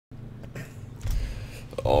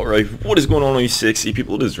Alright, what is going on, you sexy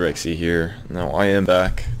people? It is Rexy here. Now, I am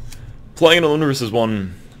back playing an Ullr vs.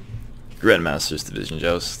 1 GrandMasters Division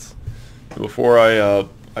Joust. Before I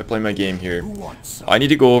play my game here, I need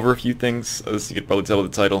to go over a few things, as you could probably tell with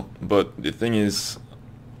the title. But the thing is,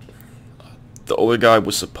 the Ullr guy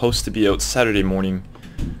was supposed to be out Saturday morning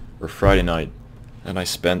or Friday night, and I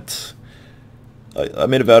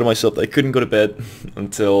made a vow to myself that I couldn't go to bed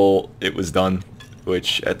until it was done,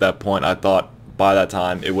 which at that point I thought by that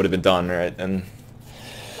time it would have been done, right? And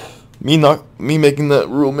me making that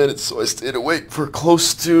rule made it so I stayed awake for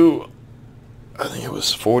close to, I think it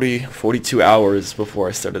was 42 hours before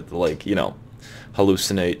I started to, like, you know,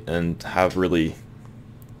 hallucinate and have really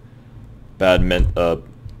bad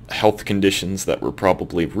health conditions that were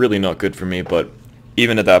probably really not good for me. But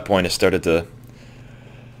even at that point I started to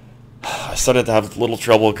have a little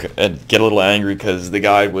trouble and get a little angry because the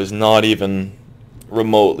guy was not even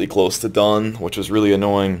remotely close to done, which was really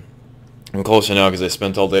annoying. I'm closer now because I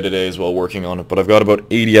spent all day today as well working on it, but I've got about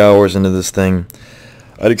 80 hours into this thing.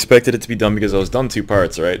 I'd expected it to be done because I was done 2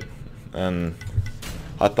 parts, right? And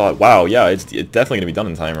I thought, wow, yeah, it's definitely going to be done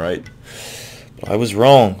in time, right? But I was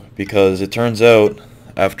wrong, because it turns out,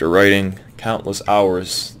 after writing countless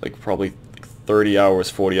hours, like probably 30 hours,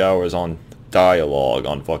 40 hours on dialogue,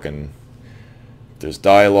 on fucking... There's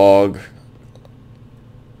dialogue,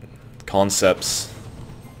 concepts,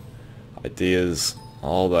 ideas,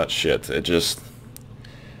 all that shit. It just...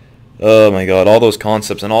 Oh my god, all those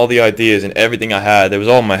concepts and all the ideas and everything I had, it was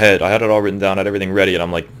all in my head. I had it all written down, I had everything ready, and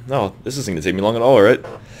I'm like, no, this isn't going to take me long at all, right?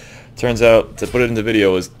 Turns out, to put it into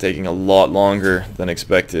video is taking a lot longer than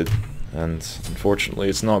expected, and unfortunately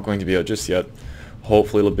it's not going to be out just yet.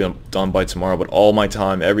 Hopefully it'll be done by tomorrow, but all my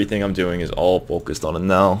time, everything I'm doing is all focused on it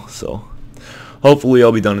now, so hopefully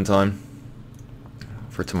I'll be done in time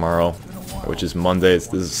for tomorrow, which is Monday.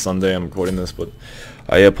 This is Sunday I'm recording this, but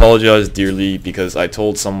I apologize dearly because I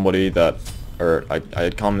told somebody that, or I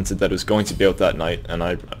had commented that it was going to be out that night, and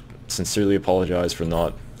I sincerely apologize for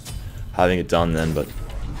not having it done then, but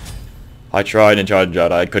I tried and tried and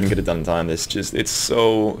tried. I couldn't get it done in time. It's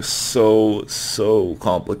so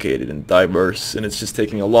complicated and diverse, and it's just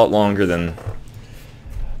taking a lot longer than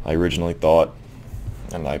I originally thought,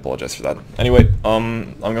 and I apologize for that. Anyway,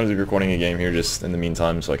 I'm going to be recording a game here just in the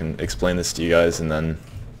meantime so I can explain this to you guys, and then,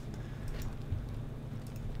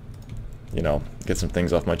 you know, get some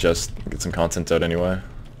things off my chest, get some content out anyway.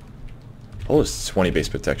 Oh, there's 20 base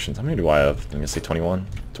protections. How many do I have? I'm going to say 21.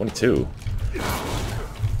 22.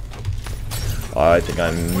 I think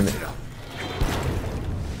I'm...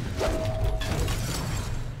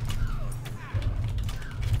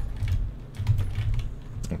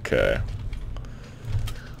 Okay.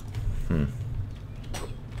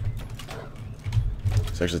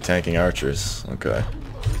 It's actually tanking archers. Okay.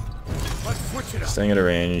 Staying at a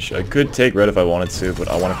range. I could take red if I wanted to, but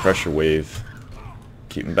I want to pressure wave.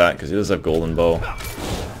 Keep him back because he does have golden bow.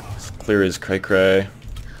 Let's clear his cray cray.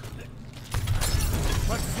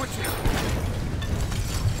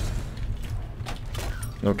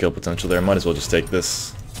 No kill potential there. Might as well just take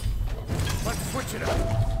this.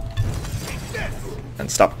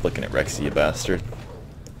 And stop flicking at Rexy, you bastard.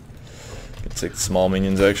 Can take the small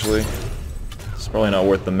minions actually. It's probably not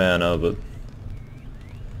worth the mana, but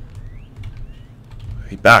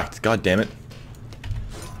he backed. God damn it!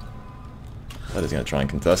 I thought he's gonna try and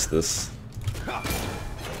contest this.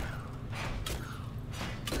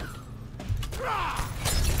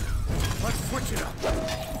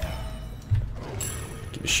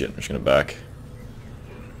 Give a shit. I'm just gonna back.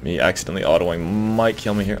 Me accidentally autoing might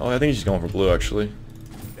kill me here. Oh, I think he's just going for blue actually.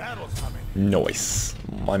 Nice.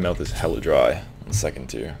 My mouth is hella dry on second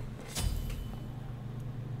tier.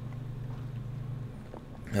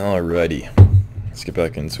 Alrighty. Let's get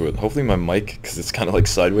back into it. Hopefully my mic, because it's kind of like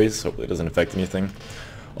sideways, hopefully it doesn't affect anything.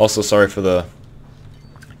 Also, sorry for the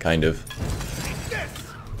kind of,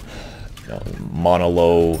 you know,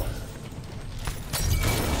 mono-low,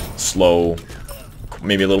 slow,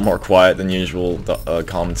 maybe a little more quiet than usual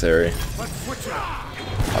commentary.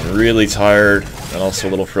 I'm really tired and also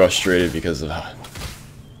a little frustrated because of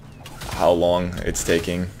how long it's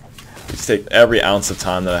taking. It's taking every ounce of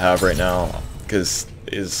time that I have right now is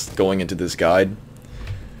going into this guide,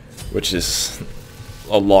 which is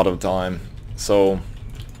a lot of time, so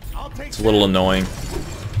it's a little annoying,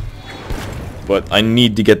 but I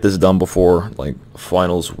need to get this done before, like,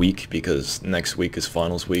 finals week, because next week is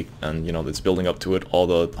finals week, and, you know, it's building up to it, all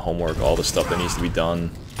the homework, all the stuff that needs to be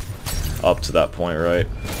done up to that point, right?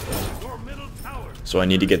 So I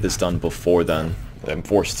need to get this done before then. I'm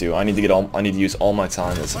forced to. I need to use all my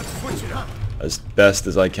time as best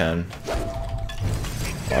as I can.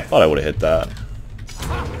 Oh, I thought I would have hit that.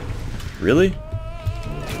 Really?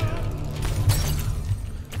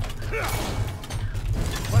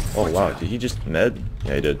 Oh wow, did he just med?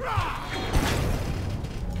 Yeah, he did.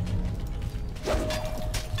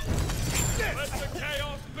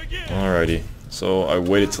 Alrighty, so I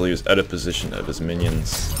waited till he was out of position of his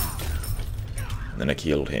minions. And then I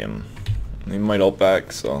killed him. He might ult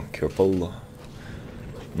back, so careful.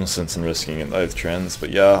 No sense in risking it. I have trends, but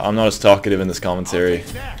yeah, I'm not as talkative in this commentary.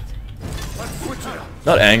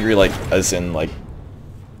 Not angry like, as in like,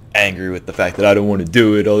 angry with the fact that I don't want to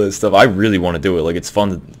do it, all this stuff. I really want to do it, like it's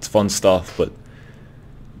fun stuff, but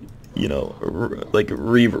you know, like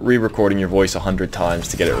re-recording your voice 100 times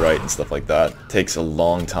to get it right and stuff like that takes a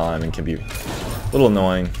long time and can be a little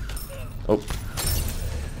annoying. Oh,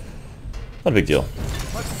 not a big deal.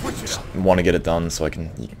 Just want to get it done so I can,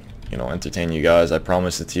 you know, entertain you guys. I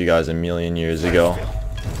promised it to you guys a million years ago.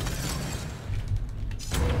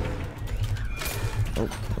 Oh,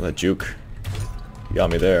 that juke. He got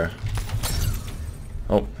me there.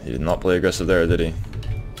 Oh, he did not play aggressive there, did he?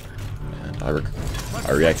 And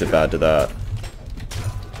I reacted bad to that.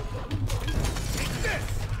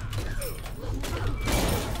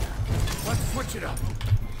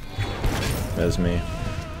 That's me.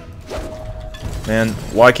 Man,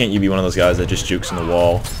 why can't you be one of those guys that just jukes in the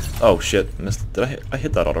wall? Oh shit, missed. Did I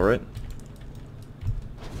hit that auto right?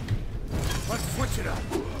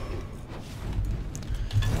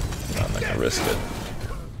 No, I'm not gonna risk it.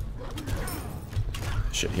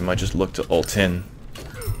 Shit, he might just look to ult in.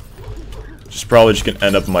 Just probably just gonna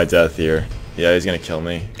end up in my death here. Yeah, he's gonna kill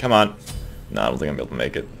me. Come on. Nah, I don't think I'm gonna be able to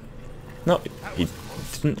make it. No, he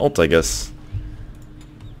didn't ult, I guess.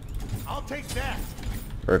 I'll take that.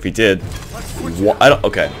 Or if he did, I don't.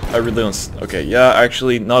 Okay, I really don't. Okay, yeah,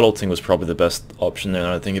 actually, not ulting was probably the best option there.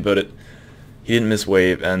 Now that I think about it, he didn't miss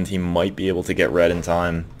wave, and he might be able to get red in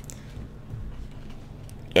time.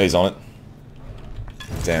 Yeah, he's on it.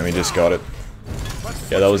 Damn, he just got it.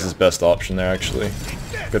 Yeah, that was his best option there, actually.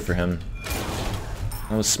 Good for him.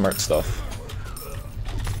 That was smart stuff.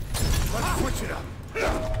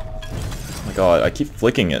 Oh my god, I keep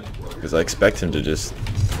flicking it because I expect him to just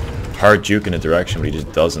hard juke in a direction, but he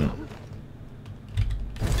just doesn't.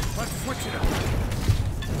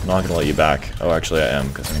 I'm not gonna let you back. Oh, actually I am,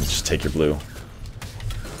 because I can just take your blue.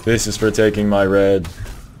 This is for taking my red,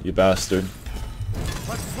 you bastard.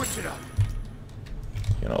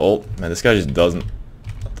 You know, ult. Man, this guy just doesn't.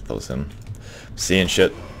 I thought that was him. I'm seeing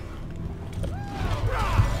shit.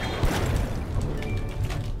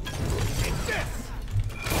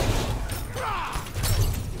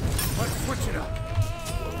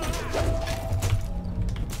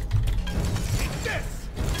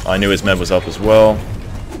 I knew his med was up as well.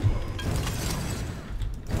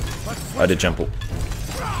 I did jump.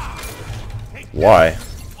 Why?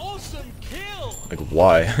 Like,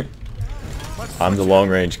 why? I'm the long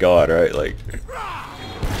range god, right? Like,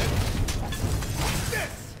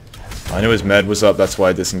 I knew his med was up, that's why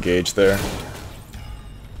I disengaged there.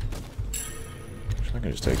 I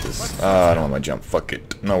can just take this. I don't want my jump. Fuck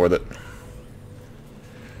it. Not worth it.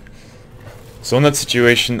 So in that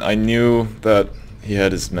situation, I knew that he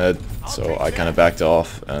had his med, so I kind of backed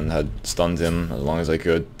off and had stunned him as long as I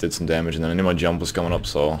could, did some damage, and then I knew my jump was coming up,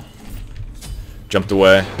 so jumped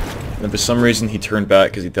away. And then for some reason he turned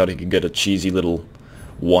back because he thought he could get a cheesy little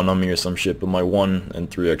 1 on me or some shit, but my 1 and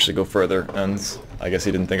 3 actually go further, and I guess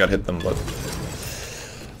he didn't think I'd hit them, but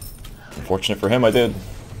unfortunate for him, I did.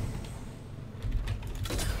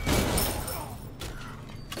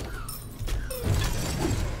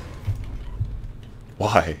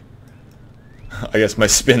 Why? I guess my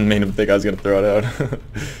spin made him think I was gonna throw it out.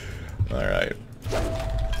 Alright.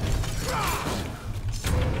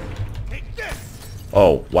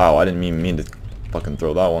 Oh, wow, I didn't mean to fucking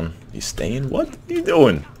throw that one. He's staying? What are you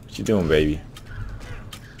doing? What you doing, baby?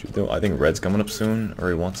 What you doing? I think red's coming up soon, or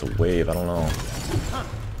he wants a wave, I don't know.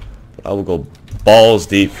 But I will go balls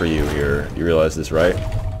deep for you here. You realize this, right?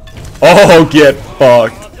 Oh, get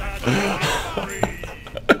fucked!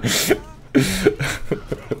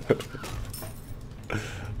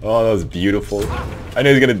 Oh, that was beautiful. I knew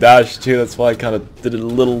he was gonna dash too, that's why I kind of did it a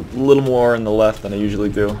little more on the left than I usually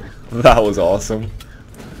do. That was awesome.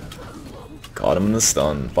 Got him in the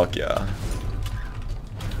stun. Fuck yeah.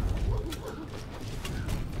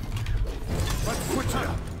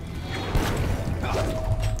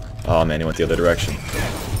 Oh man, he went the other direction.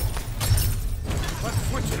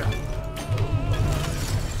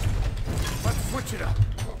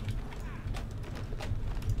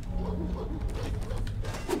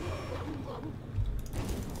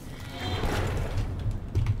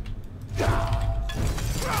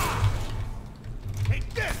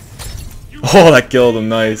 Oh, that killed him,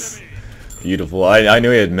 nice. Beautiful. I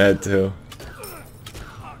knew he had med too.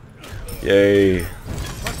 Yay.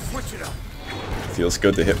 Let's switch it up. Feels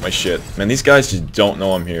good to hit my shit. Man, these guys just don't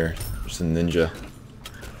know I'm here. Just a ninja.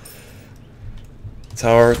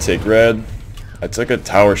 Tower, take red. I took a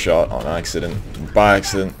tower shot on accident. By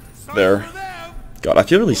accident. There. God, I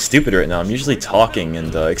feel really stupid right now. I'm usually talking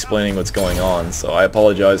and explaining what's going on, so I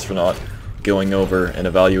apologize for not going over and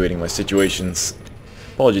evaluating my situations.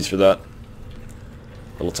 Apologies for that.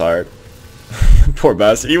 A little tired. Poor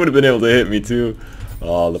bastard. He would have been able to hit me too.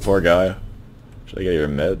 Oh, the poor guy. Should I get your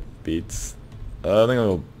med? Beats. I think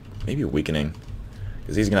I'll go maybe weakening.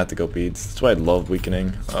 Because he's going to have to go beats. That's why I love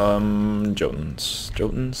weakening. Jotuns.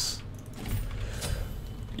 Jotuns?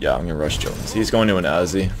 Yeah, I'm going to rush Jotuns. He's going to an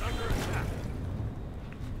Azzy.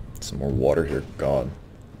 Some more water here. God.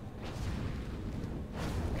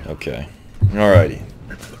 Okay. Alrighty.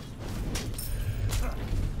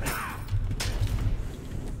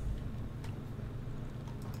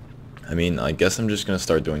 I mean, I guess I'm just going to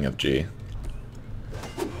start doing FG.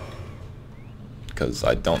 Because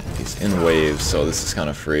I don't... He's in waves, so this is kind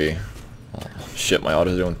of free. Oh, shit, my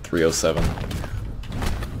auto's doing 307.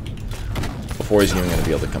 Before he's even going to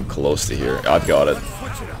be able to come close to here. I've got it.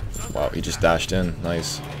 Wow, he just dashed in.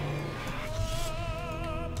 Nice.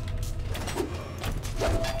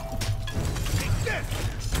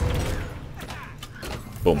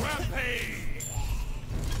 Boom.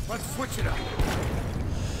 Let's switch it up.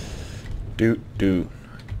 Do.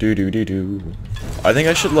 I think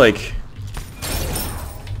I should, like,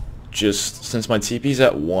 just, since my TP's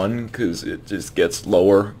at 1, because it just gets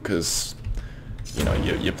lower, because, you know,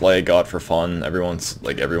 you play a god for fun every once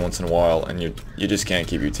in a while, and you just can't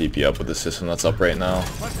keep your TP up with the system that's up right now,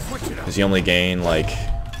 because you only gain, like,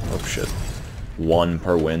 oh shit, 1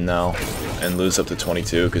 per win now, and lose up to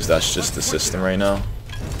 22, because that's just the system right now.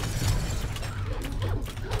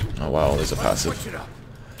 Oh wow, there's a passive.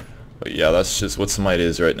 But yeah, that's just what Smite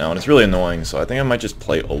is right now, and it's really annoying, so I think I might just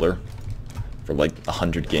play Ullr for like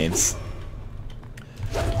 100 games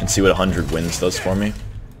and see what 100 wins does for me.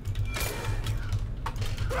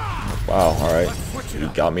 Wow, alright. He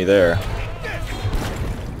got me there. I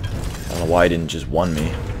don't know why he didn't just one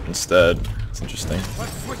me instead. It's interesting.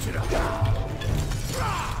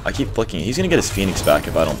 I keep flicking. He's gonna get his Phoenix back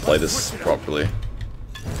if I don't play this properly.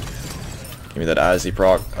 Give me that Azzy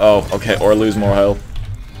proc. Oh, okay, or lose more health.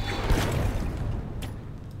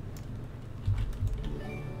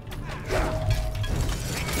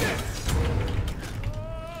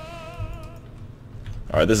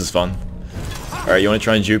 Alright, this is fun. Alright, you want to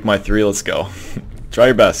try and juke my 3? Let's go. Try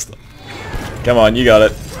your best. Come on, you got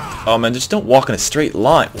it. Oh man, just don't walk in a straight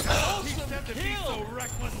line.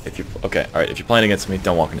 If you're okay, alright, if you're playing against me,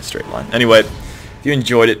 don't walk in a straight line. Anyway, if you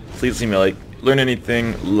enjoyed it, please leave me a like. Learn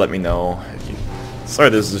anything, let me know. Sorry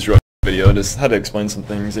this is a short video, I just had to explain some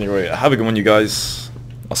things. Anyway, have a good one, you guys.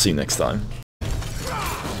 I'll see you next time.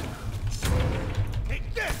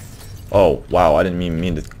 Oh, wow, I didn't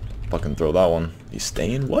mean to fucking throw that one. You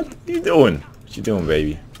staying? What are you doing? What you doing,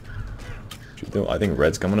 baby? What you doing? I think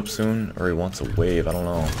red's coming up soon, or he wants a wave, I don't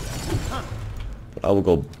know. But I will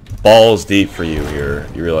go balls deep for you here.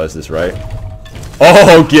 You realize this, right?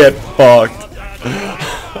 Oh, get fucked!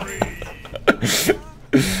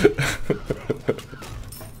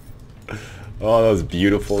 Oh, that was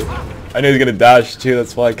beautiful. I knew he was gonna dash too,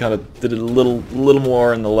 that's why I kind of did it a little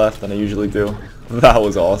more on the left than I usually do. That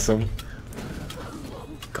was awesome.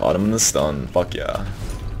 Caught him in the stun. Fuck yeah.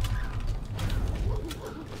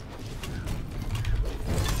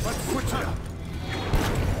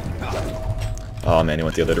 Oh man, he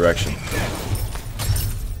went the other direction.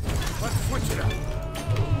 Let's switch it up.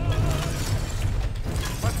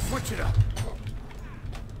 Let's switch it up.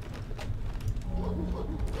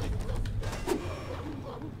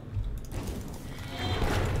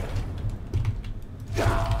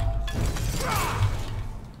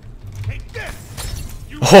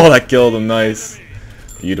 Oh, that killed him, nice.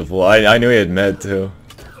 Beautiful. I knew he had med too.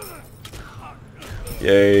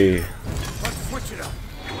 Yay. Let's switch it up.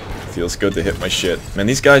 Feels good to hit my shit. Man,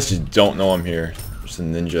 these guys just don't know I'm here. Just a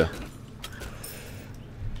ninja.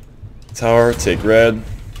 Tower, take red.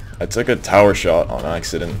 I took a tower shot on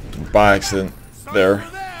accident. By accident. There.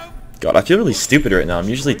 God, I feel really stupid right now. I'm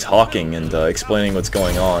usually talking and explaining what's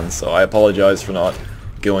going on, so I apologize for not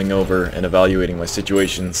going over and evaluating my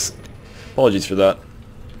situations. Apologies for that.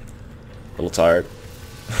 A little tired.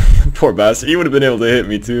 Poor bastard. He would have been able to hit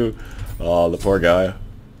me too. Oh, the poor guy.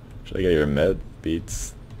 Should I get your med?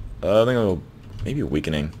 Beats. I think I'll go maybe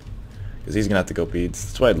weakening. Because he's going to have to go beats.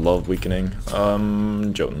 That's why I love weakening.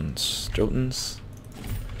 Jotuns. Jotuns?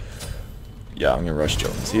 Yeah, I'm going to rush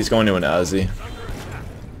Jotuns. He's going to an Azzy.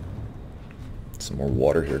 Some more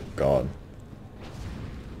water here, God.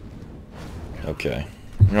 Okay.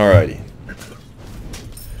 Alrighty.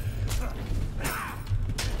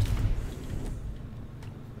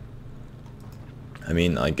 I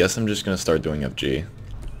mean, I guess I'm just gonna start doing FG.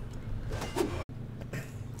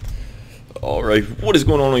 Alright, what is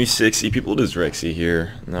going on, E60 people? It is Rexy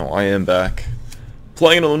here. Now, I am back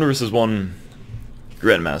playing an Ullr vs. 1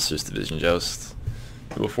 GrandMasters Division Joust.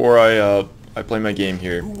 Before I play my game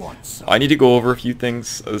here, I need to go over a few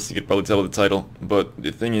things, as you could probably tell by the title, but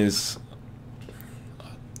the thing is,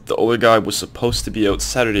 the Ullr guy was supposed to be out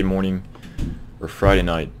Saturday morning, or Friday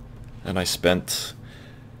night, and I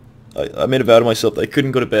made a vow to myself that I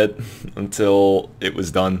couldn't go to bed until it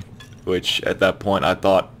was done, which at that point I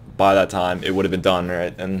thought by that time it would have been done,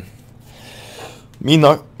 right? And me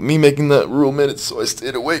making that rule made it so I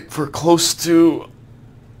stayed awake for close to,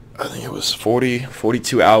 I think it was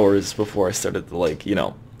 42 hours before I started to, like, you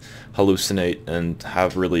know, hallucinate and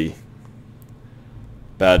have really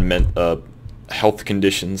bad health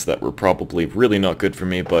conditions that were probably really not good for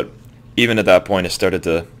me. But even at that point I started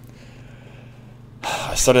to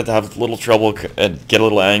have a little trouble and get a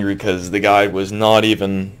little angry because the guy was not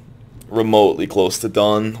even remotely close to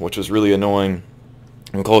done, which was really annoying.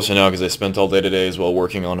 I'm closer now because I spent all day today as well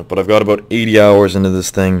working on it, but I've got about 80 hours into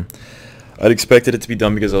this thing. I'd expected it to be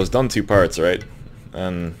done because I was done 2 parts, right?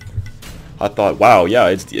 And I thought, wow, yeah,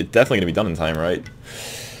 it's definitely going to be done in time, right?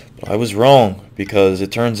 But I was wrong, because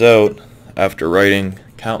it turns out, after writing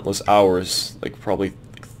countless hours, like probably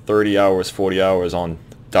 30 hours, 40 hours on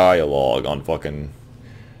dialogue, on fucking...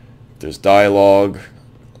 There's dialogue,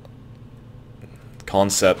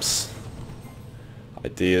 concepts,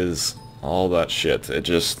 ideas, all that shit. It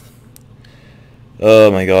just...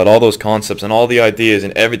 Oh my god, all those concepts and all the ideas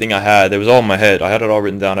and everything I had, it was all in my head. I had it all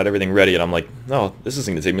written down, I had everything ready, and I'm like, no, this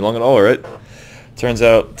isn't going to take me long at all, right? Turns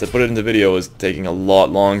out, to put it into video is taking a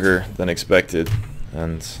lot longer than expected,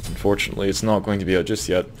 and unfortunately it's not going to be out just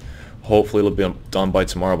yet. Hopefully it'll be done by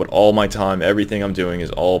tomorrow, but all my time, everything I'm doing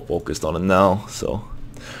is all focused on it now, so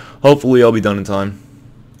hopefully I'll be done in time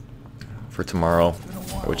for tomorrow,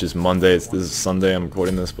 which is Monday. This is Sunday I'm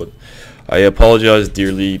recording this, but I apologize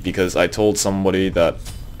dearly because I told somebody that,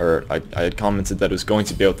 or I had commented that it was going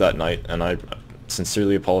to be out that night, and I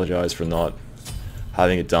sincerely apologize for not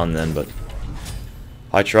having it done then, but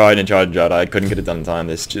I tried and tried and tried. I couldn't get it done in time.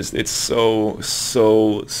 It's so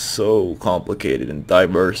complicated and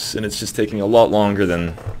diverse, and it's just taking a lot longer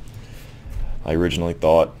than I originally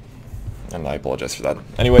thought, and I apologize for that.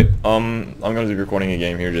 Anyway, I'm going to be recording a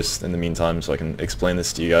game here just in the meantime so I can explain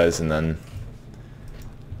this to you guys, and then,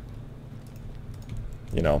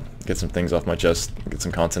 you know, get some things off my chest, get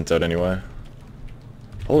some content out anyway.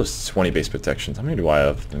 Oh, there's 20 base protections. How many do I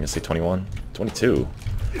have? I'm gonna say 21? 22.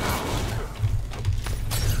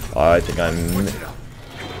 I think I'm...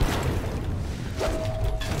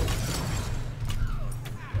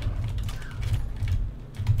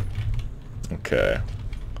 Okay.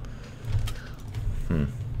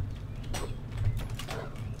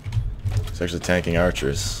 It's actually tanking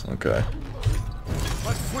archers. Okay.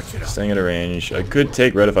 Staying at a range. I could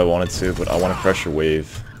take red if I wanted to, but I want to pressure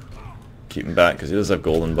wave. Keep him back because he does have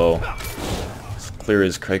golden bow. Let's clear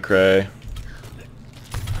his cray cray.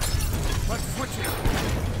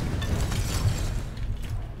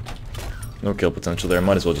 No kill potential there.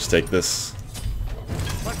 Might as well just take this.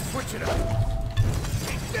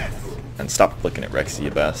 And stop flicking at Rexy, you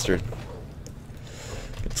bastard.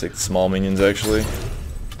 Can take the small minions actually.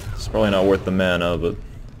 It's probably not worth the mana, but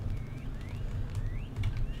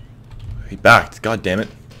he backed. God damn it.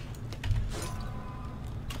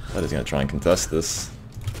 I thought he's gonna try and contest this.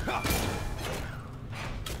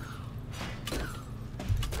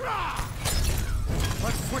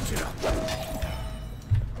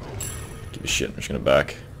 Give a shit. I'm just gonna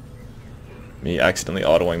back. Me accidentally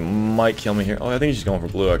autoing might kill me here. Oh, I think he's just going for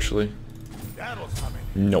blue actually.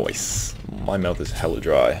 Nice. My mouth is hella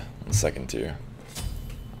dry on second tier.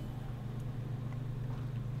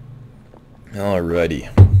 Alrighty.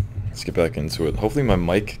 Let's get back into it. Hopefully my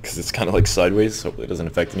mic, because it's kind of like sideways, hopefully it doesn't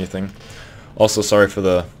affect anything. Also, sorry for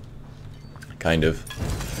the kind of,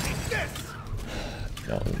 you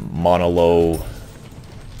know, mono-low,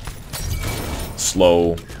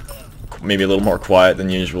 slow, maybe a little more quiet than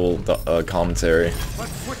usual commentary.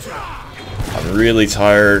 I'm really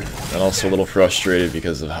tired and also a little frustrated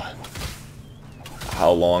because of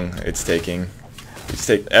how long it's taking. It's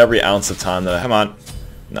take every ounce of time that I... Come on.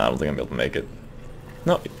 No, I don't think I'm able to make it.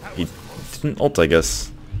 No, he didn't ult, I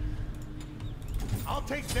guess. I'll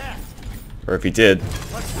take that. Or if he did,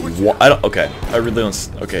 I don't. Okay, I really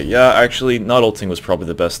don't. Okay, yeah, actually, not ulting was probably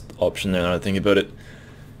the best option there. Now that I think about it,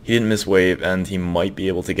 He didn't miss wave, and he might be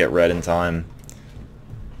able to get red in time.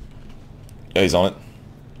 Yeah, he's on it.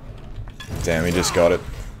 Damn, he just got it.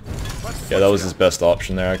 Yeah, that was his best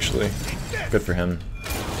option there, actually. Good for him.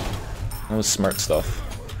 That was smart stuff.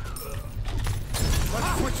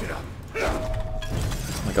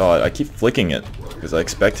 Oh my god, I keep flicking it, because I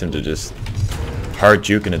expect him to just hard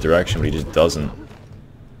juke in a direction, but he just doesn't.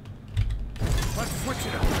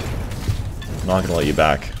 I'm not gonna let you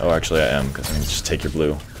back. Oh, actually I am, because I'm gonna just take your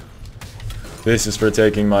blue. This is for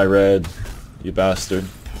taking my red, you bastard.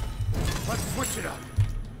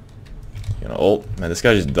 You know, ult. Man, this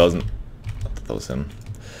guy just doesn't. I thought that was him.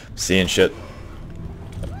 I'm seeing shit.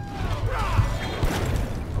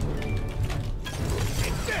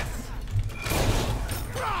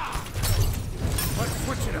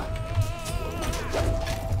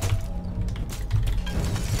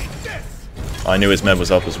 I knew his med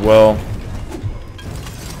was up as well.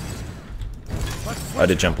 I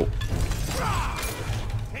did jump.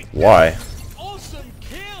 Why?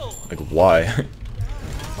 Like, why?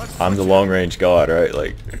 I'm the long range god, right?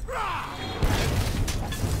 Like,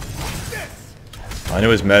 I knew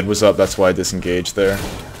his med was up, that's why I disengaged there.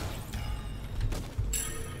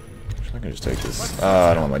 I can just take this.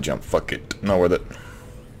 I don't want my jump. Fuck it. Not worth it.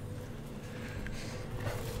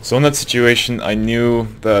 So in that situation, I knew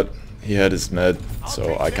that he had his med,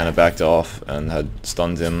 so I kind of backed off and had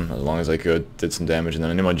stunned him as long as I could, did some damage, and then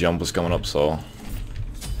I knew my jump was coming up, so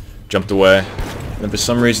jumped away. And for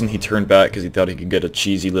some reason he turned back because he thought he could get a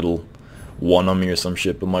cheesy little 1 on me or some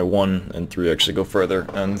shit, but my 1 and 3 actually go further,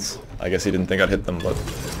 and I guess he didn't think I'd hit them, but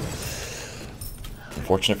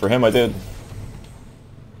unfortunate for him, I did.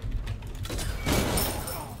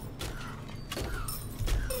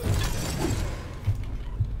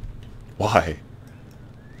 Why?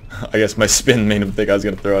 I guess my spin made him think I was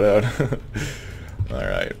going to throw it out.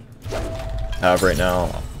 Alright. Have right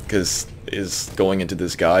now, because is going into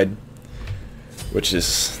this guide, which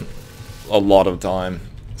is a lot of time,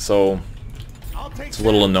 so it's a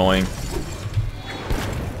little annoying.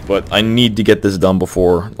 But I need to get this done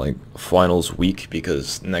before, like, finals week,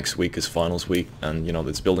 because next week is finals week, and, you know,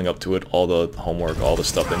 it's building up to it, all the homework, all the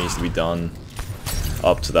stuff that needs to be done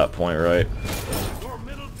up to that point, right?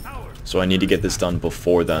 So I need to get this done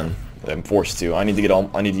before then. I'm forced to. I need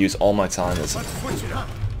to use all my time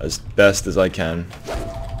as best as I can.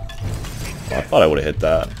 Oh, I thought I would have hit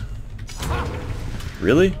that.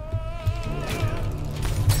 Really?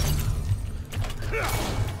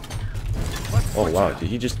 Oh wow, did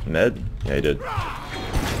he just med? Yeah, he did.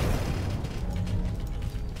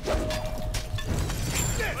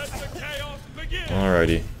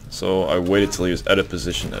 Alrighty. So I waited till he was out of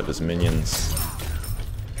position of his minions.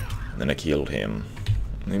 Then I killed him.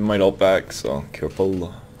 He might ult back, so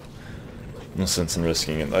careful. No sense in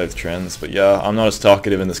risking it. I have trends, but yeah, I'm not as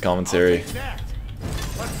talkative in this commentary.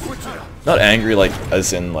 Not angry, like,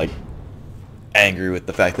 as in, like, angry with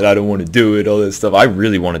the fact that I don't want to do it, all this stuff. I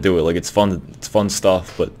really want to do it. Like, it's fun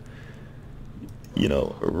stuff, but, you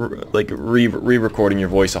know, like, re-recording your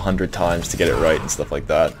voice 100 times to get it right and stuff like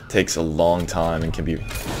that takes a long time and can be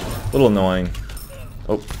a little annoying.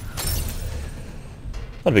 Oh.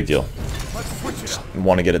 Not a big deal. Just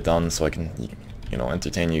want to get it done so I can, you know,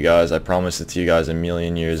 entertain you guys. I promised it to you guys a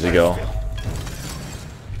million years ago.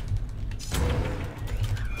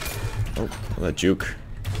 Oh, that juke.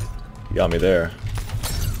 He got me there.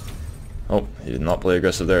 Oh, he did not play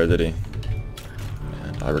aggressive there, did he?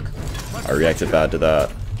 And I reacted bad to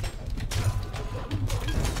that.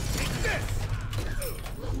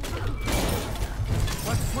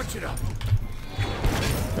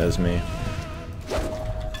 There's me.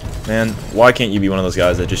 Man, why can't you be one of those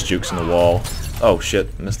guys that just jukes in the wall? Oh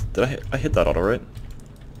shit, missed. Did I hit that auto, right?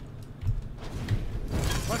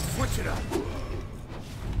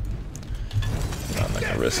 No, I'm not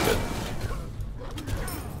gonna risk it.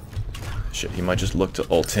 Shit, he might just look to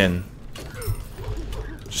ult in.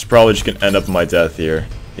 Just probably just gonna end up in my death here.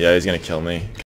 Yeah, he's gonna kill me.